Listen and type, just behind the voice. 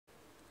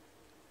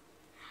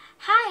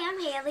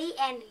Haley,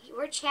 and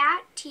we're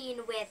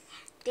chatting with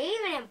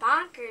David and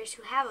Bonkers,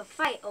 who have a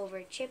fight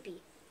over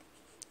Chippy.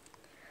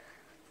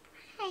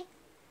 Hi.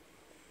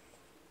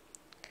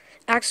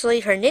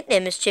 Actually, her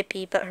nickname is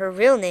Chippy, but her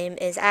real name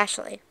is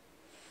Ashley.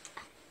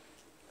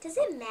 Does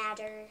it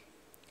matter?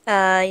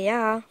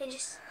 Yeah. And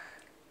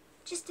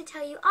just to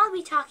tell you, I'll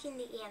be talking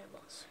to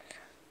animals.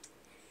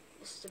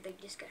 This is a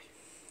big discussion.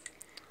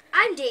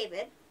 I'm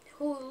David,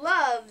 who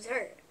loves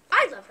her.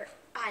 I love her.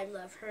 I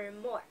love her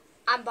more.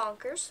 I'm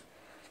Bonkers,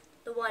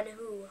 the one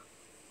who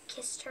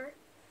kissed her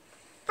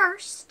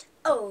first.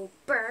 Oh,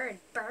 burn,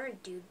 burn,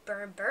 dude,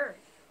 burn, burn.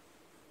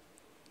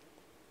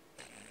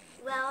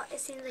 Well, it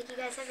seems like you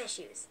guys have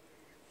issues.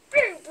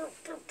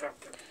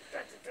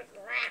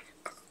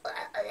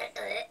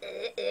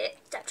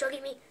 Stop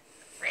choking me.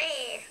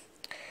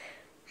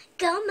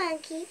 Go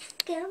monkey,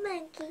 go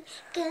monkey,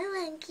 go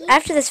monkey.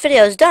 After this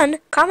video is done,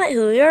 comment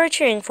who you're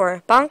cheering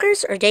for,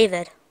 Bonkers or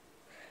David.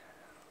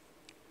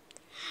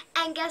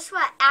 And guess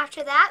what?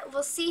 After that,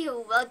 we'll see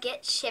who will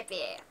get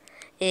Chippy.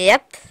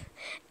 Yep.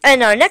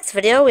 In our next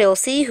video, we will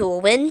see who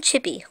will win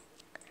Chippy.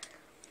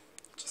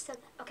 Just said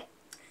that. Okay.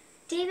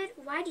 David,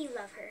 why do you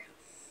love her?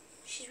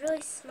 She's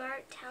really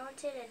smart,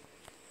 talented, and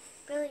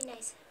really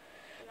nice.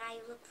 And I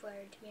look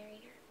forward to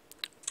marrying her.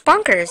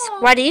 Bonkers,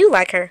 why do you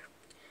like her?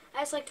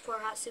 I just like to pour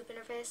hot soup in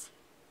her face.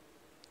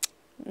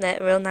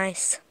 That real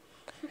nice.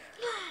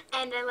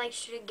 And I like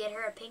to get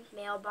her a pink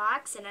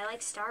mailbox, and I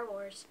like Star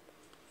Wars.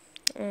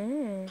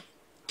 Mm.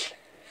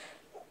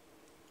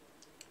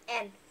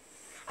 And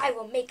I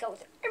will make out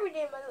with her every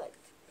day of my life.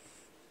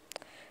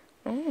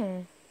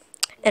 Mm.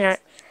 And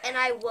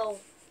I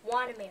will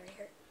want to marry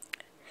her.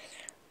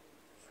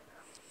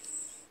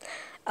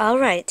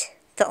 Alright,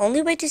 the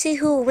only way to see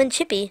who will win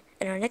Chippy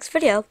in our next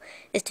video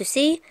is to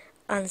see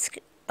on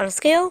a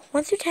scale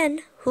 1 through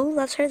 10 who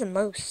loves her the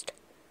most.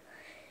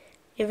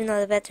 Even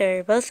though I bet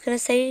they're both going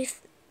to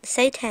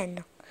say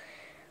 10.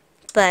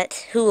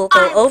 But who will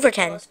go over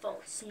 10?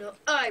 No,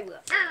 I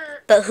will.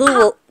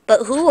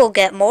 But who will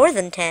get more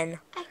than 10?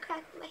 I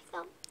cracked my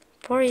thumb.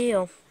 Poor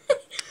you.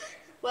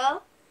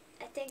 Well,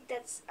 I think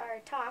that's our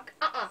talk.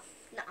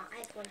 No, I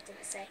have one thing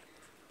to say.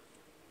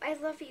 I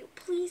love you.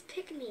 Please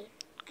pick me.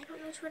 I don't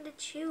know which one to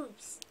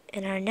choose.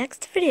 In our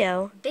next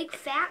video, Big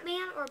fat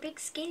man or big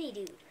skinny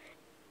dude?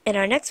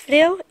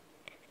 Ashley.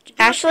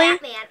 Big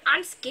fat man.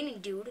 I'm skinny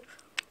dude.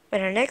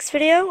 In our next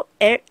video,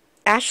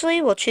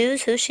 Ashley will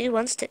choose who she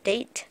wants to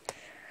date.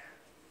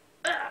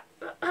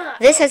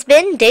 This has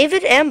been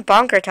David and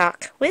Bonker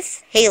Talk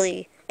with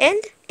Haley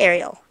and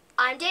Ariel.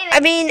 I'm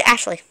David.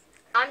 Ashley.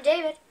 I'm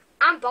David.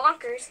 I'm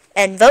Bonkers.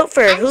 And vote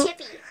for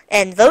Chippy.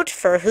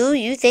 who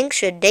you think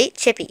should date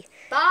Chippy.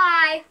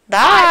 Bye. Bye.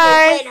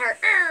 I will win her.